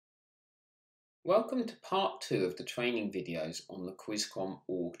Welcome to part 2 of the training videos on the KWIZ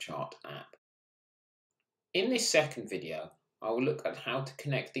Org Chart app. In this second video, I will look at how to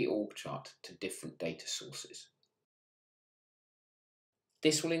connect the org chart to different data sources.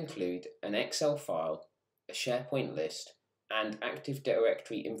 This will include an Excel file, a SharePoint list, and Active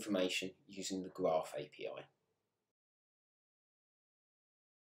Directory information using the Graph API.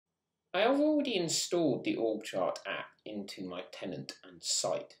 I have already installed the org chart app into my tenant and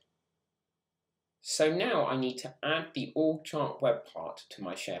site. So now I need to add the org chart web part to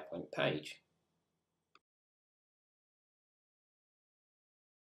my SharePoint page.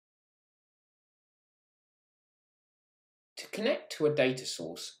 To connect to a data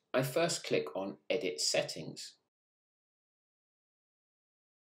source, I first click on Edit Settings.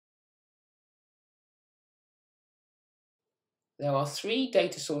 There are 3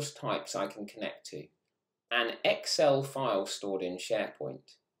 data source types I can connect to: an Excel file stored in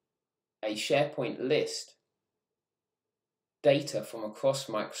SharePoint, a SharePoint list, data from across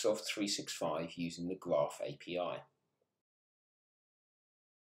Microsoft 365 using the Graph API.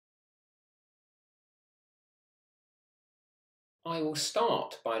 I will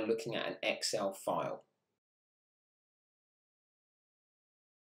start by looking at an Excel file.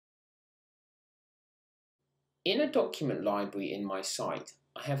 In a document library in my site,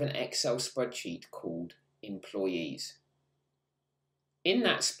 I have an Excel spreadsheet called Employees. In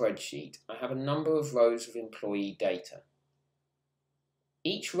that spreadsheet, I have a number of rows of employee data.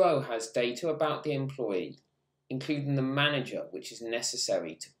 Each row has data about the employee, including the manager, which is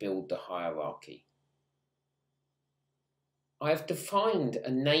necessary to build the hierarchy. I have defined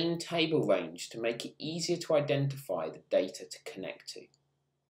a name table range to make it easier to identify the data to connect to.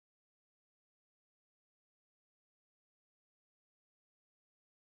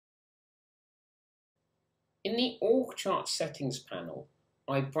 In the Org Chart Settings panel,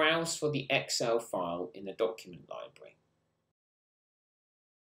 I browse for the Excel file in the document library.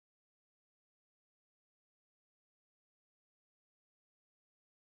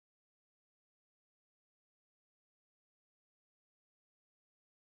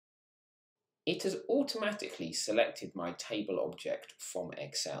 It has automatically selected my table object from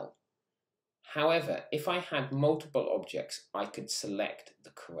Excel. However, if I had multiple objects, I could select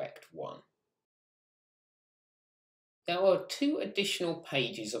the correct one. There are 2 additional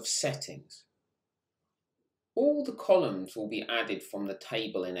pages of settings. All the columns will be added from the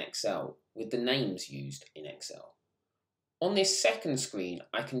table in Excel with the names used in Excel. On this second screen,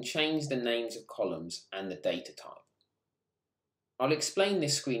 I can change the names of columns and the data type. I'll explain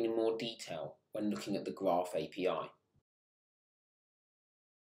this screen in more detail when looking at the Graph API.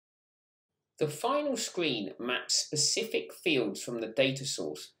 The final screen maps specific fields from the data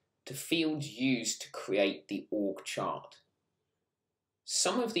source to fields used to create the org chart.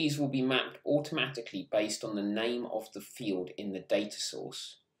 Some of these will be mapped automatically based on the name of the field in the data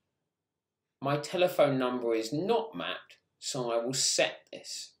source. My telephone number is not mapped, so I will set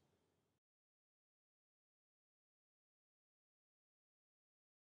this.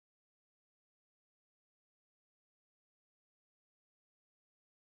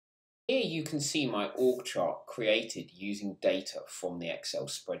 Here you can see my org chart created using data from the Excel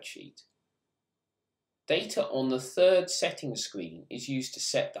spreadsheet. Data on the third settings screen is used to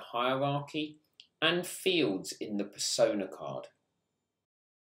set the hierarchy and fields in the persona card.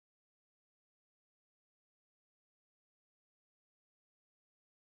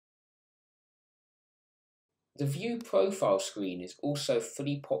 The View Profile screen is also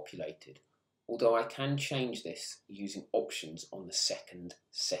fully populated, although I can change this using options on the second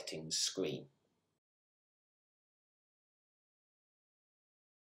settings screen.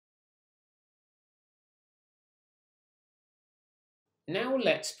 Now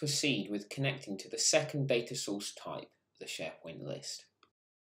let's proceed with connecting to the second data source type, the SharePoint list.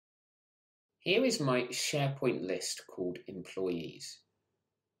 Here is my SharePoint list called Employees.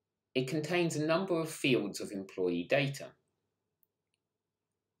 It contains a number of fields of employee data.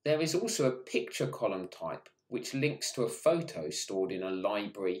 There is also a picture column type which links to a photo stored in a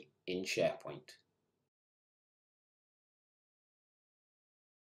library in SharePoint.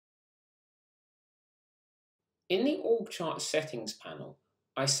 In the Org Chart Settings panel,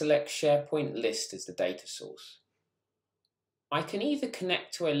 I select SharePoint List as the data source. I can either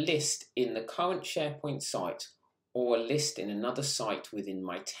connect to a list in the current SharePoint site or a list in another site within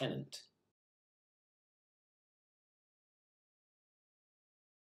my tenant.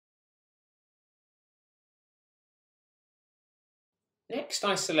 Next,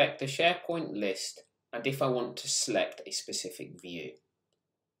 I select the SharePoint list and if I want to select a specific view.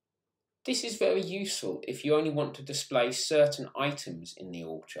 This is very useful if you only want to display certain items in the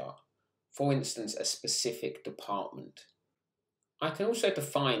org chart. for instance a specific department. I can also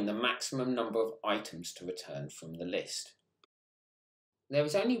define the maximum number of items to return from the list. There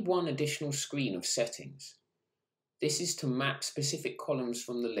is only one additional screen of settings. This is to map specific columns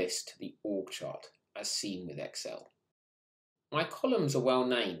from the list to the org chart, as seen with Excel. My columns are well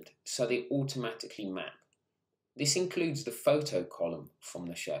named, so they automatically map. This includes the photo column from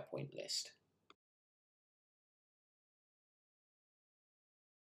the SharePoint list.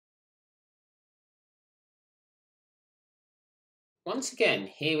 Once again,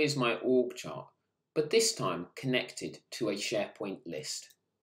 here is my org chart, but this time connected to a SharePoint list.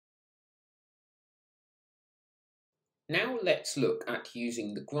 Now let's look at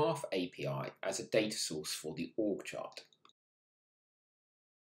using the Graph API as a data source for the org chart.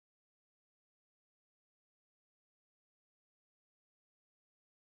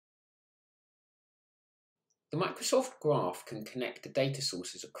 The Microsoft Graph can connect to data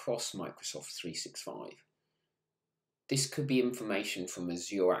sources across Microsoft 365. This could be information from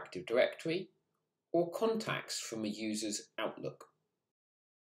Azure Active Directory or contacts from a user's Outlook.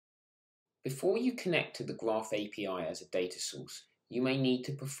 Before you connect to the Graph API as a data source, you may need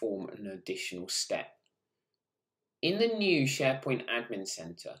to perform an additional step. In the new SharePoint Admin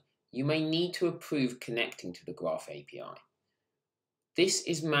Center, you may need to approve connecting to the Graph API. This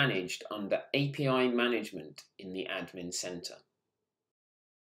is managed under API Management in the Admin Center.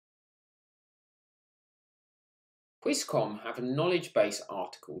 QuizCom have a knowledge base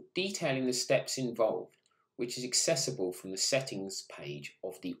article detailing the steps involved, which is accessible from the settings page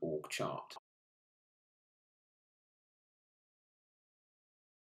of the org chart.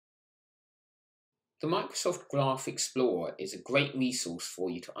 The Microsoft Graph Explorer is a great resource for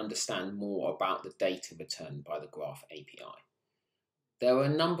you to understand more about the data returned by the Graph API. There are a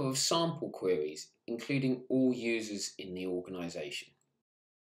number of sample queries, including all users in the organization.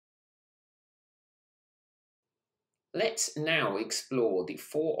 Let's now explore the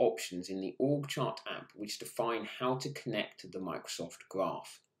 4 options in the org chart app which define how to connect to the Microsoft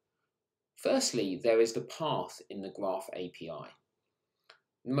Graph. Firstly, there is the path in the Graph API.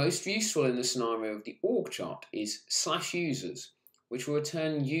 The most useful in the scenario of the org chart is /users, which will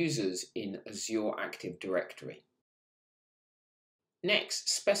return users in Azure Active Directory. Next,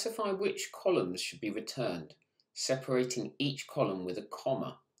 specify which columns should be returned, separating each column with a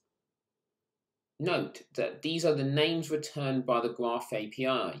comma. Note that these are the names returned by the Graph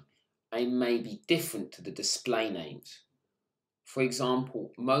API and may be different to the display names. For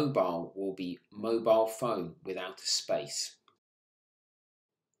example, mobile will be mobile phone without a space.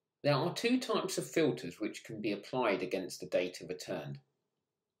 There are 2 types of filters which can be applied against the data returned.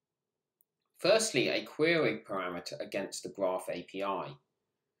 Firstly, a query parameter against the Graph API.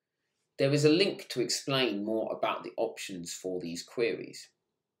 There is a link to explain more about the options for these queries.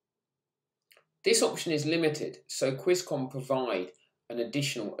 This option is limited, so QuizCom provide an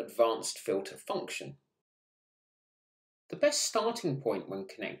additional advanced filter function. The best starting point when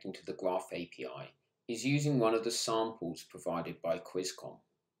connecting to the Graph API is using one of the samples provided by QuizCom.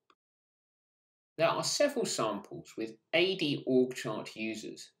 There are several samples with AD org chart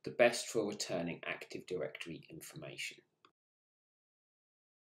users, the best for returning Active Directory information.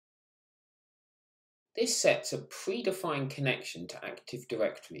 This sets a predefined connection to Active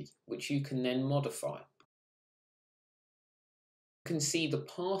Directory, which you can then modify. You can see the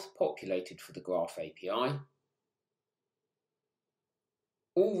path populated for the Graph API.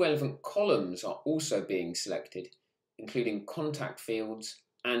 All relevant columns are also being selected, including contact fields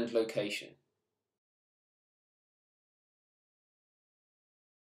and location.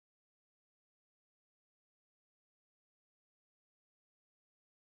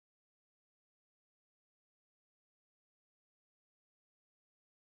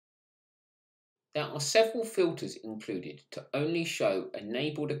 There are several filters included to only show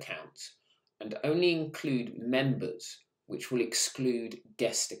enabled accounts and only include members, which will exclude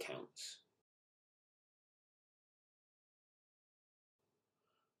guest accounts.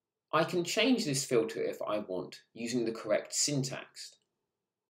 I can change this filter if I want, using the correct syntax.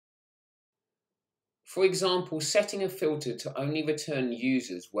 For example, setting a filter to only return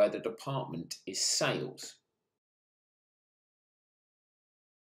users where the department is sales.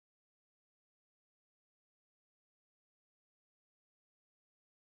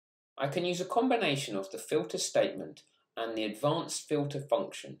 I can use a combination of the filter statement and the advanced filter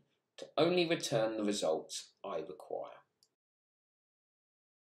function to only return the results I require.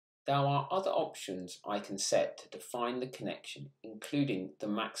 There are other options I can set to define the connection, including the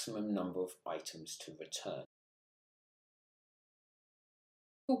maximum number of items to return.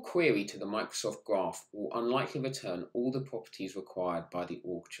 A query to the Microsoft Graph will unlikely return all the properties required by the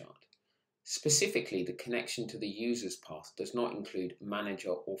org chart. Specifically, the connection to the user's path does not include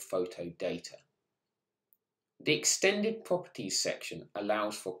manager or photo data. The Extended Properties section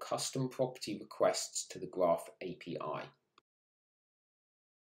allows for custom property requests to the Graph API.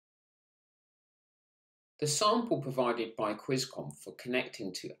 The sample provided by QuizCom for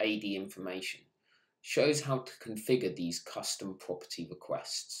connecting to AD information shows how to configure these custom property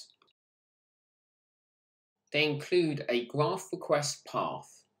requests. They include a graph request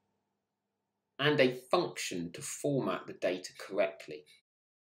path and a function to format the data correctly.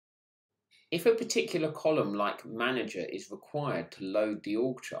 If a particular column like Manager is required to load the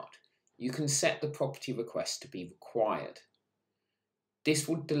org chart, you can set the property request to be required. This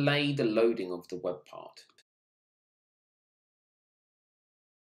will delay the loading of the web part.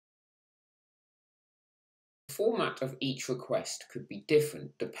 The format of each request could be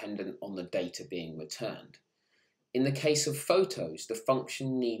different dependent on the data being returned. In the case of photos, the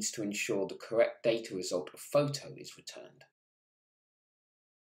function needs to ensure the correct data result of photo is returned.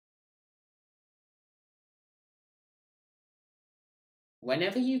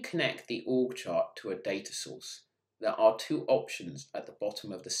 Whenever you connect the org chart to a data source, there are two options at the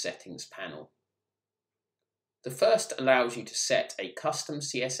bottom of the settings panel. The first allows you to set a custom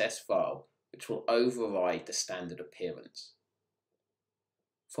CSS file which will override the standard appearance.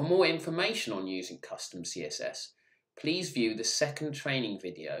 For more information on using custom CSS, please view the second training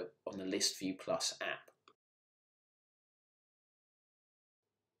video on the ListView Plus app.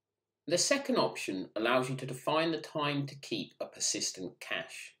 The second option allows you to define the time to keep a persistent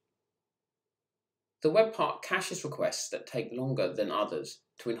cache. The web part caches requests that take longer than others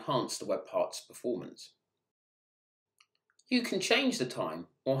to enhance the web part's performance. You can change the time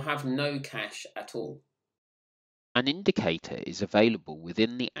or have no cache at all. An indicator is available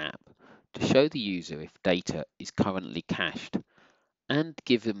within the app to show the user if data is currently cached and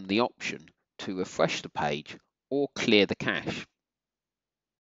give them the option to refresh the page or clear the cache.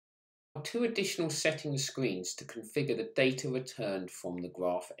 Two additional settings screens to configure the data returned from the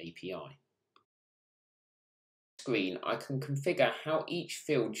Graph API. Screen, I can configure how each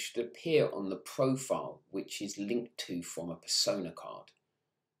field should appear on the profile which is linked to from a persona card.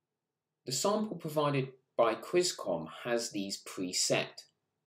 The sample provided by QuizCom has these preset.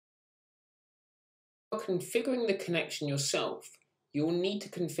 For configuring the connection yourself, you will need to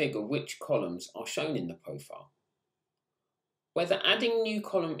configure which columns are shown in the profile. Whether adding new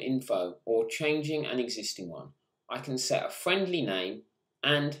column info or changing an existing one, I can set a friendly name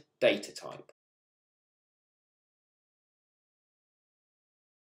and data type.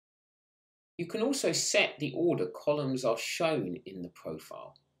 You can also set the order columns are shown in the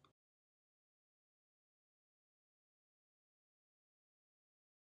profile.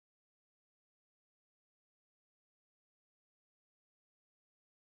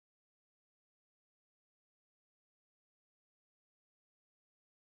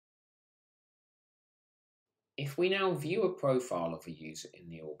 If we now view a profile of a user in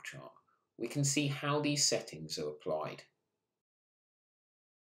the org chart, we can see how these settings are applied.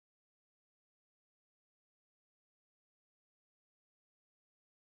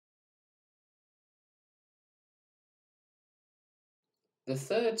 The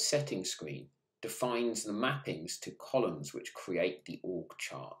third setting screen defines the mappings to columns which create the org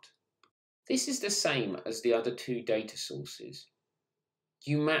chart. This is the same as the other two data sources.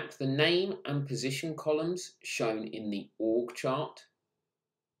 You map the name and position columns shown in the org chart.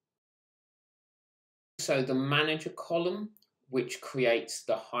 Also the manager column, which creates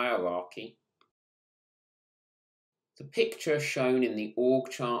the hierarchy. The picture shown in the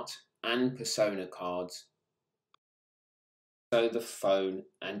org chart and persona cards. So the phone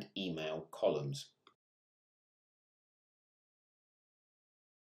and email columns.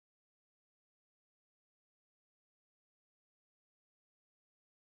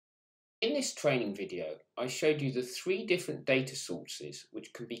 In this training video, I showed you the three different data sources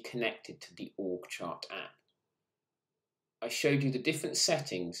which can be connected to the org chart app. I showed you the different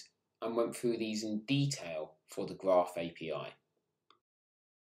settings and went through these in detail for the Graph API.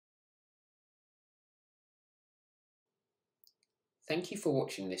 Thank you for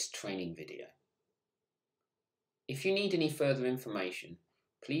watching this training video. If you need any further information,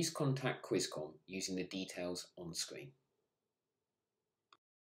 please contact QuizCom using the details on the screen.